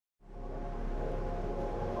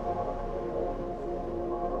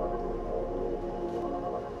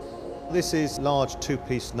This is large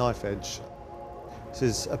two-piece knife edge. This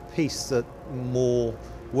is a piece that Moore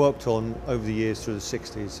worked on over the years through the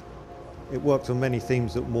 60s. It worked on many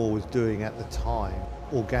themes that Moore was doing at the time.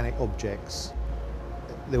 Organic objects.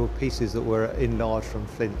 There were pieces that were enlarged from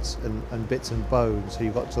flints and bits and bones, so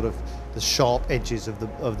you've got sort of the sharp edges of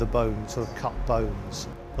the bone, sort of cut bones.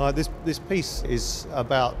 This piece is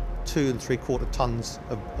about 2 3/4 tons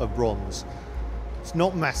of bronze. It's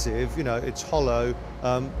not massive, you know, it's hollow,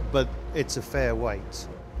 but it's a fair weight.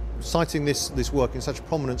 Citing this work in such a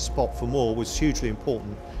prominent spot for Moore was hugely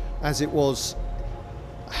important, as it was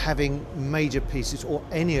having major pieces or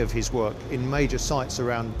any of his work in major sites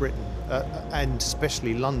around Britain and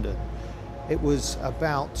especially London. It was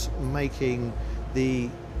about making the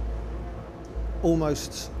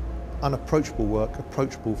almost unapproachable work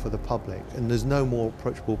approachable for the public, and there's no more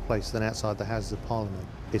approachable place than outside the Houses of Parliament.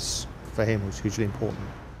 This, for him, was hugely important.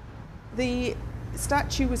 The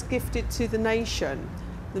statue was gifted to the nation.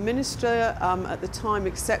 The minister at the time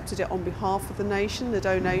accepted it on behalf of the nation, the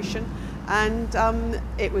donation, and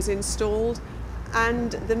it was installed,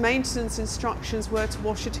 and the maintenance instructions were to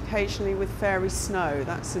wash it occasionally with fairy snow.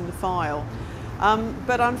 That's in the file.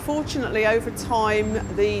 But unfortunately, over time,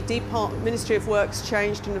 the Ministry of Works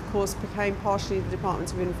changed and, of course, became partially the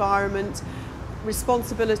Department of Environment.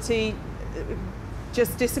 Responsibility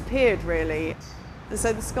just disappeared, really. And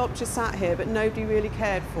so the sculpture sat here, but nobody really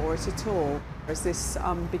cared for it at all. As this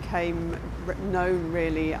became known,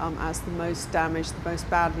 really, as the most damaged, the most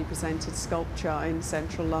badly presented sculpture in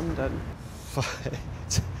central London.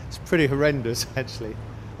 It's pretty horrendous, actually.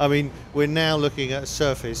 I mean, we're now looking at a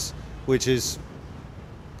surface which is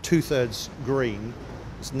 2/3 green.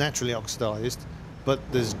 It's naturally oxidised, but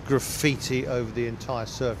there's graffiti over the entire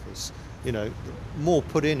surface. You know, Moore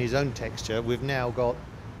put in his own texture. We've now got,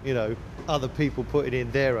 you know, other people putting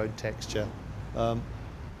in their own texture.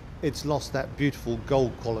 It's lost that beautiful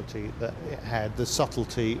gold quality that it had, the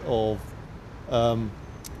subtlety of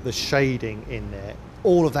the shading in there.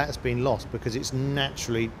 All of that has been lost because it's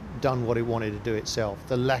naturally done what it wanted to do itself.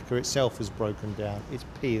 The lacquer itself has broken down, it's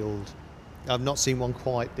peeled. I've not seen one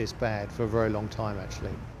quite this bad for a very long time,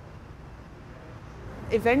 actually.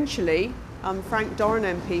 Eventually, Frank Doran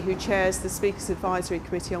MP, who chairs the Speaker's Advisory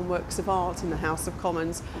Committee on Works of Art in the House of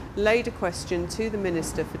Commons, laid a question to the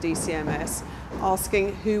Minister for DCMS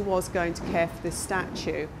asking who was going to care for this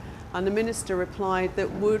statue. And the Minister replied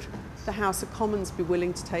that would the House of Commons be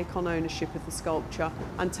willing to take on ownership of the sculpture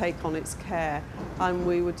and take on its care. And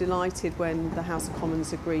we were delighted when the House of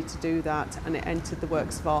Commons agreed to do that, and it entered the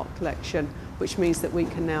Works of Art Collection, which means that we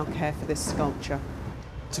can now care for this sculpture.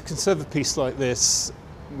 To conserve a piece like this,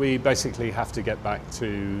 we basically have to get back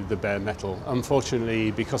to the bare metal.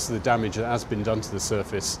 Unfortunately, because of the damage that has been done to the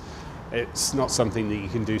surface, it's not something that you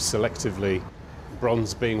can do selectively.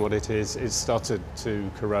 Bronze being what it is, it's started to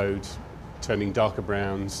corrode, turning darker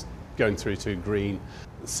browns, going through to green.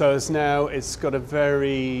 So as now it's got a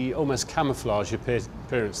very almost camouflage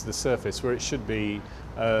appearance to the surface, where it should be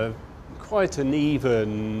quite an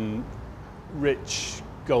even, rich,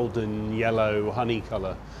 golden yellow honey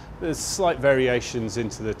colour. There's slight variations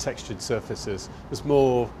into the textured surfaces.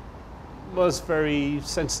 Moore was very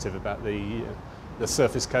sensitive about the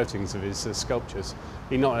surface coatings of his sculptures.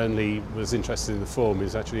 He not only was interested in the form, he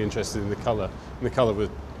was actually interested in the colour. And the colour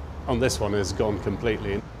on this one has gone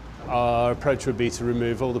completely. Our approach would be to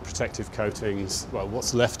remove all the protective coatings, well,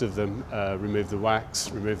 what's left of them, remove the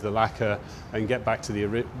wax, remove the lacquer, and get back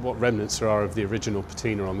to what remnants there are of the original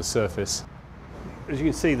patina on the surface. As you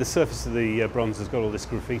can see, the surface of the bronze has got all this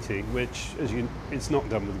graffiti, which it's not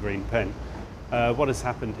done with a green pen. What has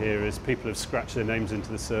happened here is people have scratched their names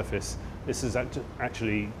into the surface. This has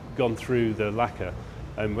actually gone through the lacquer,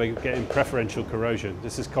 and we're getting preferential corrosion.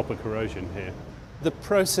 This is copper corrosion here. The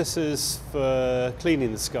processes for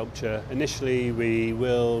cleaning the sculpture: initially we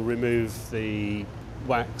will remove the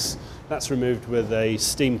wax. That's removed with a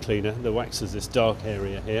steam cleaner. The wax is this dark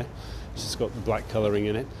area here, which has got the black colouring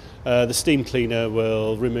in it. The steam cleaner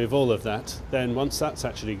will remove all of that. Then once that's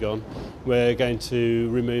actually gone, we're going to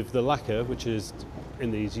remove the lacquer, which is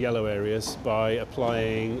in these yellow areas, by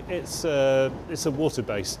applying, it's a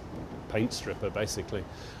water-based paint stripper basically,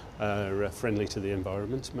 friendly to the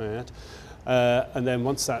environment, may I add. And then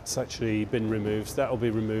once that's actually been removed, that will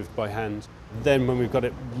be removed by hand. Then when we've got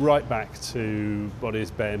it right back to what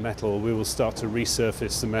is bare metal, we will start to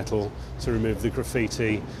resurface the metal to remove the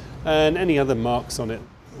graffiti and any other marks on it.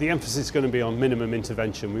 The emphasis is going to be on minimum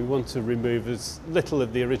intervention. We want to remove as little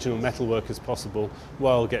of the original metalwork as possible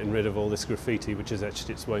while getting rid of all this graffiti which has etched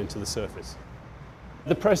its way into the surface.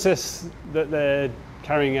 The process that they're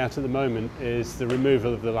carrying out at the moment is the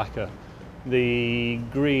removal of the lacquer. The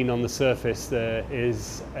green on the surface there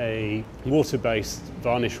is a water-based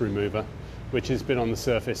varnish remover, which has been on the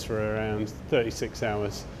surface for around 36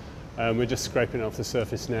 hours. We're just scraping it off the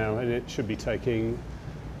surface now, and it should be taking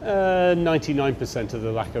 99% of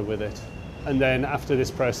the lacquer with it. And then after this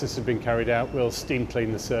process has been carried out, we'll steam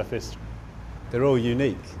clean the surface. They're all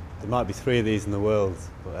unique. There might be 3 of these in the world,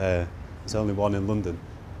 but there's only 1 in London.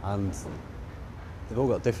 And they've all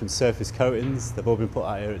got different surface coatings. They've all been put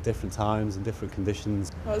out here at different times and different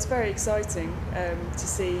conditions. Well, it's very exciting to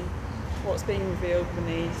see what's being revealed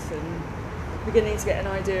beneath and beginning to get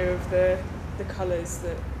an idea of the colours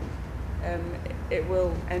that it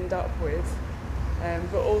will end up with.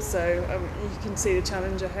 But also you can see the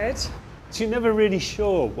challenge ahead. So you're never really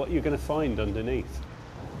sure what you're going to find underneath.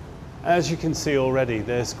 As you can see already,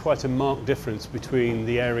 there's quite a marked difference between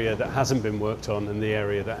the area that hasn't been worked on and the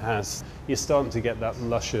area that has. You're starting to get that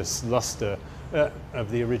luscious lustre of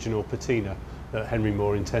the original patina that Henry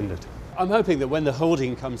Moore intended. I'm hoping that when the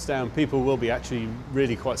hoarding comes down, people will be actually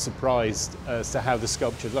really quite surprised as to how the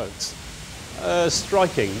sculpture looks.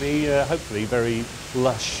 Striking, hopefully very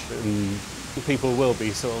lush, and people will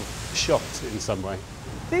be sort of shocked in some way.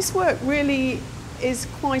 This work really is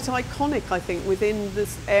quite iconic, I think, within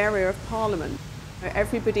this area of Parliament.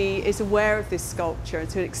 Everybody is aware of this sculpture, and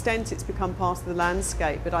to an extent it's become part of the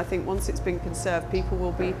landscape, but I think once it's been conserved, people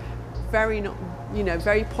will be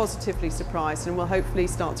very positively surprised and will hopefully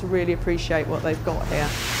start to really appreciate what they've got here.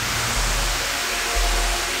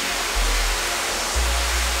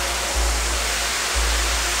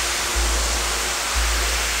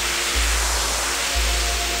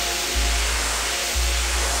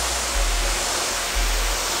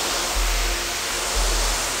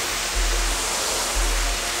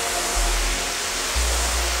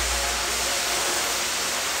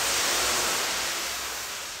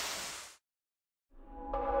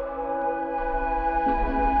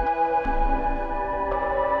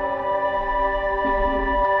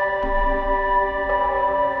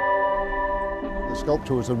 The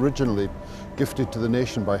sculpture was originally gifted to the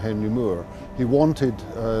nation by Henry Moore. He wanted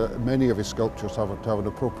many of his sculptures to have an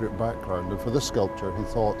appropriate background, and for this sculpture he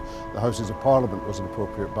thought the Houses of Parliament was an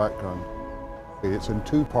appropriate background. It's in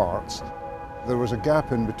 2 parts. There was a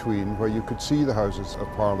gap in between where you could see the Houses of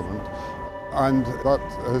Parliament, and that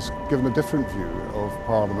has given a different view of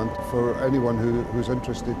Parliament for anyone who's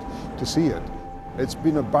interested to see it. It's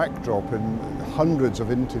been a backdrop in hundreds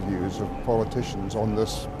of interviews of politicians on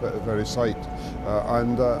this very site,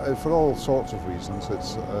 and for all sorts of reasons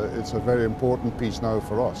it's a very important piece now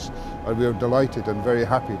for us, and we're delighted and very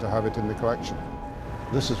happy to have it in the collection.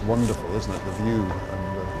 This is wonderful, isn't it? The view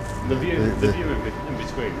and the view in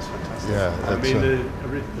between is fantastic. Yeah, I mean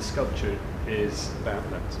the sculpture is about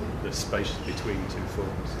that, the space between 2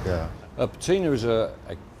 forms. Yeah. A patina is a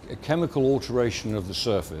chemical alteration of the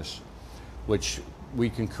surface which we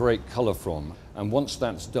can create colour from, and once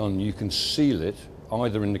that's done you can seal it,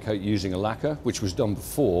 either indicate using a lacquer, which was done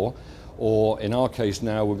before, or in our case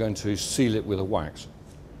now we're going to seal it with a wax.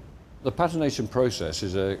 The patination process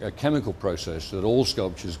is a chemical process that all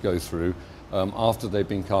sculptures go through after they've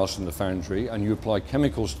been cast in the foundry, and you apply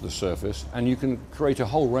chemicals to the surface and you can create a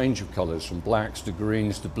whole range of colours, from blacks to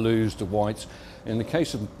greens to blues to whites. In the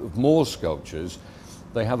case of Moore's sculptures,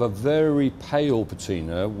 they have a very pale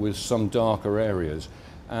patina with some darker areas,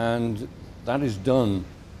 and that is done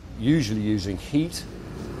usually using heat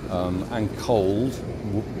and cold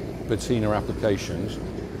patina applications.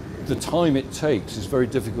 The time it takes is very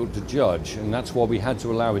difficult to judge, and that's why we had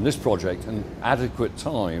to allow in this project an adequate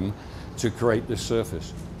time to create this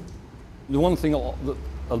surface. The one thing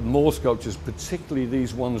that Moore sculptures, particularly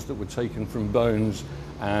these ones that were taken from bones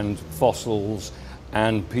and fossils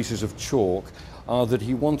and pieces of chalk, are that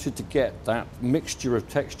he wanted to get that mixture of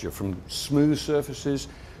texture from smooth surfaces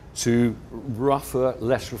to rougher,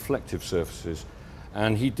 less reflective surfaces.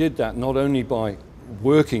 And he did that not only by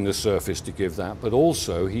working the surface to give that, but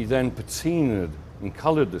also he then patinaed and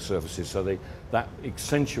coloured the surfaces so that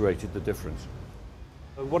accentuated the difference.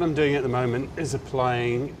 What I'm doing at the moment is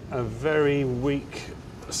applying a very weak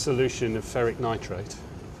solution of ferric nitrate,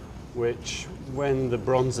 which, when the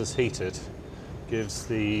bronze is heated, gives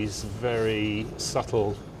these very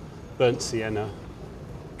subtle burnt sienna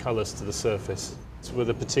colours to the surface. So with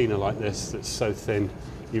a patina like this that's so thin,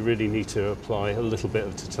 you really need to apply a little bit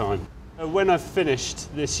at a time. When I've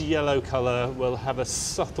finished, this yellow colour will have a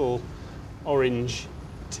subtle orange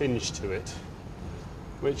tinge to it,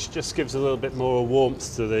 which just gives a little bit more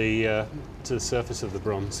warmth to the surface of the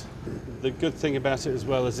bronze. The good thing about it as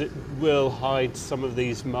well is it will hide some of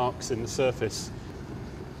these marks in the surface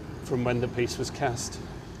from when the piece was cast.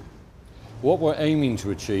 What we're aiming to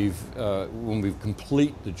achieve when we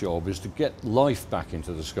complete the job is to get life back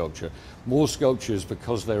into the sculpture. More sculptures,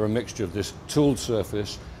 because they're a mixture of this tooled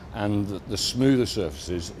surface and the smoother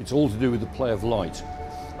surfaces, it's all to do with the play of light.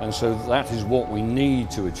 And so that is what we need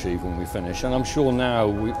to achieve when we finish. And I'm sure now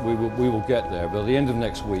we will get there, but at the end of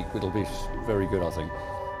next week it'll be very good, I think.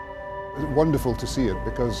 It's wonderful to see it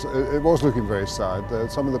because it was looking very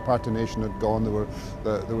sad. Some of the patination had gone,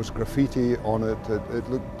 there was graffiti on it. It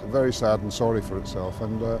looked very sad and sorry for itself,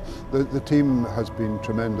 and the team has been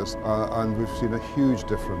tremendous, and we've seen a huge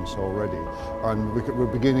difference already, and we're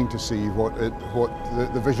beginning to see what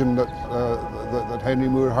the vision that Henry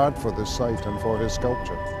Moore had for this site and for his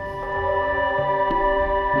sculpture.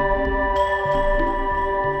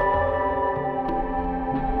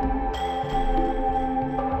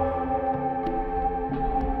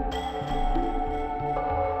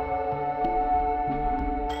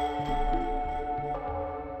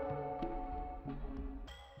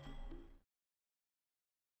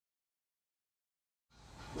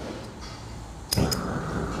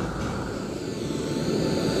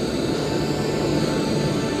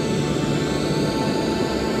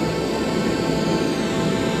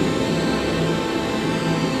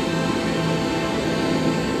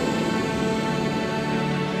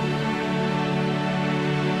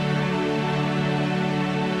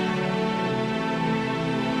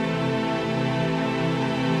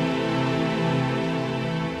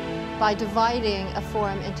 By dividing a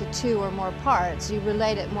form into two or more parts, you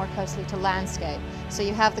relate it more closely to landscape. So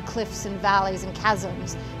you have the cliffs and valleys and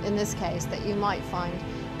chasms, in this case, that you might find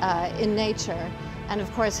in nature. And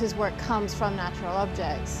of course, his work comes from natural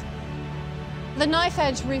objects. The knife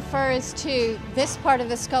edge refers to this part of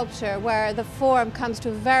the sculpture where the form comes to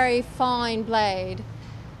a very fine blade,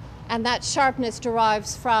 and that sharpness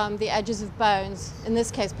derives from the edges of bones, in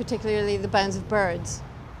this case, particularly the bones of birds.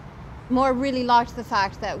 Moore really liked the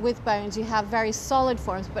fact that with bones you have very solid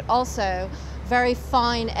forms but also very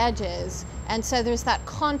fine edges, and so there's that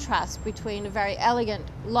contrast between a very elegant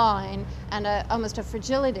line and almost a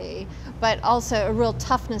fragility, but also a real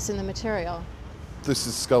toughness in the material.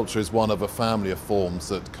 This sculpture is one of a family of forms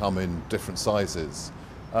that come in different sizes.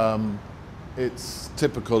 It's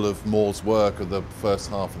typical of Moore's work of the first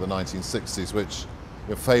half of the 1960s, which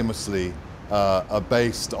famously are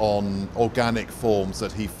based on organic forms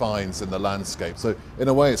that he finds in the landscape. So in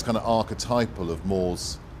a way it's kind of archetypal of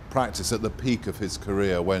Moore's practice at the peak of his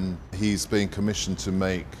career, when he's being commissioned to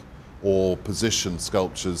make or position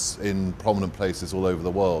sculptures in prominent places all over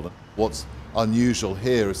the world. What's unusual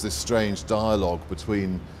here is this strange dialogue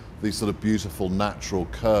between these sort of beautiful natural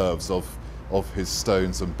curves of his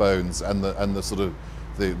stones and bones and the sort of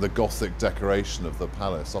the Gothic decoration of the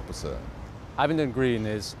palace opposite. Abingdon Green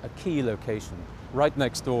is a key location right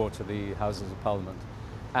next door to the Houses of Parliament,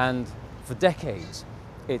 and for decades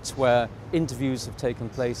it's where interviews have taken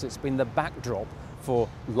place. It's been the backdrop for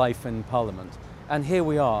life in Parliament, and here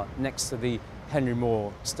we are next to the Henry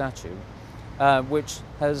Moore statue, which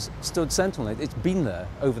has stood sentinel. It's been there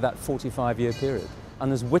over that 45-year period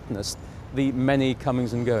and has witnessed the many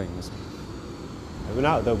comings and goings. We're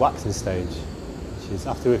now at the waxing stage, which is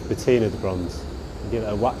after we've patinaed the bronze, we give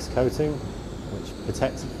it a wax coating which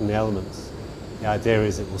protects it from the elements. The idea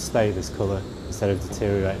is it will stay this colour instead of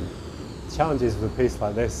deteriorating. The challenges with a piece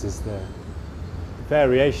like this is the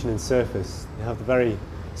variation in surface. You have the very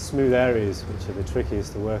smooth areas which are the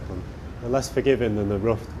trickiest to work on. They're less forgiving than the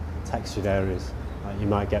rough textured areas like you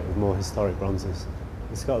might get with more historic bronzes.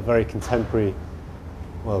 It's got a very contemporary,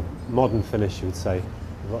 well, modern finish, you would say,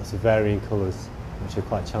 with lots of varying colours which are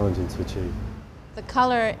quite challenging to achieve. The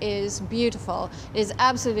colour is beautiful. It is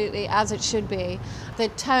absolutely as it should be. The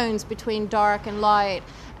tones between dark and light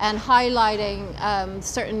and highlighting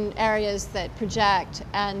certain areas that project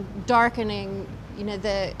and darkening,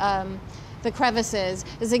 the crevices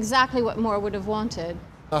is exactly what Moore would have wanted.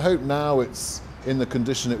 I hope now it's in the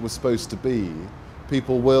condition it was supposed to be.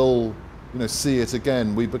 People will, see it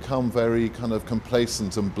again. We become very kind of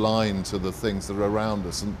complacent and blind to the things that are around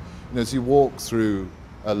us. And as you walk through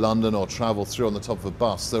London or travel through on the top of a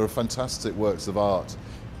bus, there are fantastic works of art,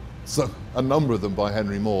 so a number of them by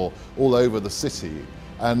Henry Moore, all over the city.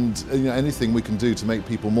 And anything we can do to make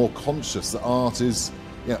people more conscious that art is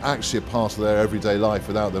actually a part of their everyday life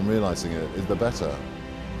without them realising it, the better.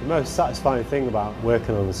 The most satisfying thing about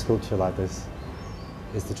working on a sculpture like this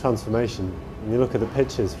is the transformation. When you look at the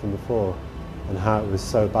pictures from before and how it was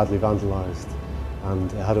so badly vandalised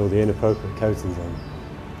and it had all the inappropriate coatings on,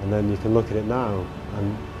 and then you can look at it now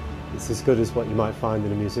and it's as good as what you might find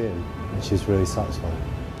in a museum, which is really satisfying.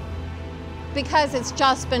 Because it's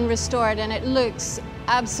just been restored and it looks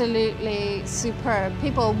absolutely superb.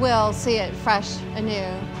 People will see it fresh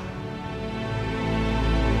anew.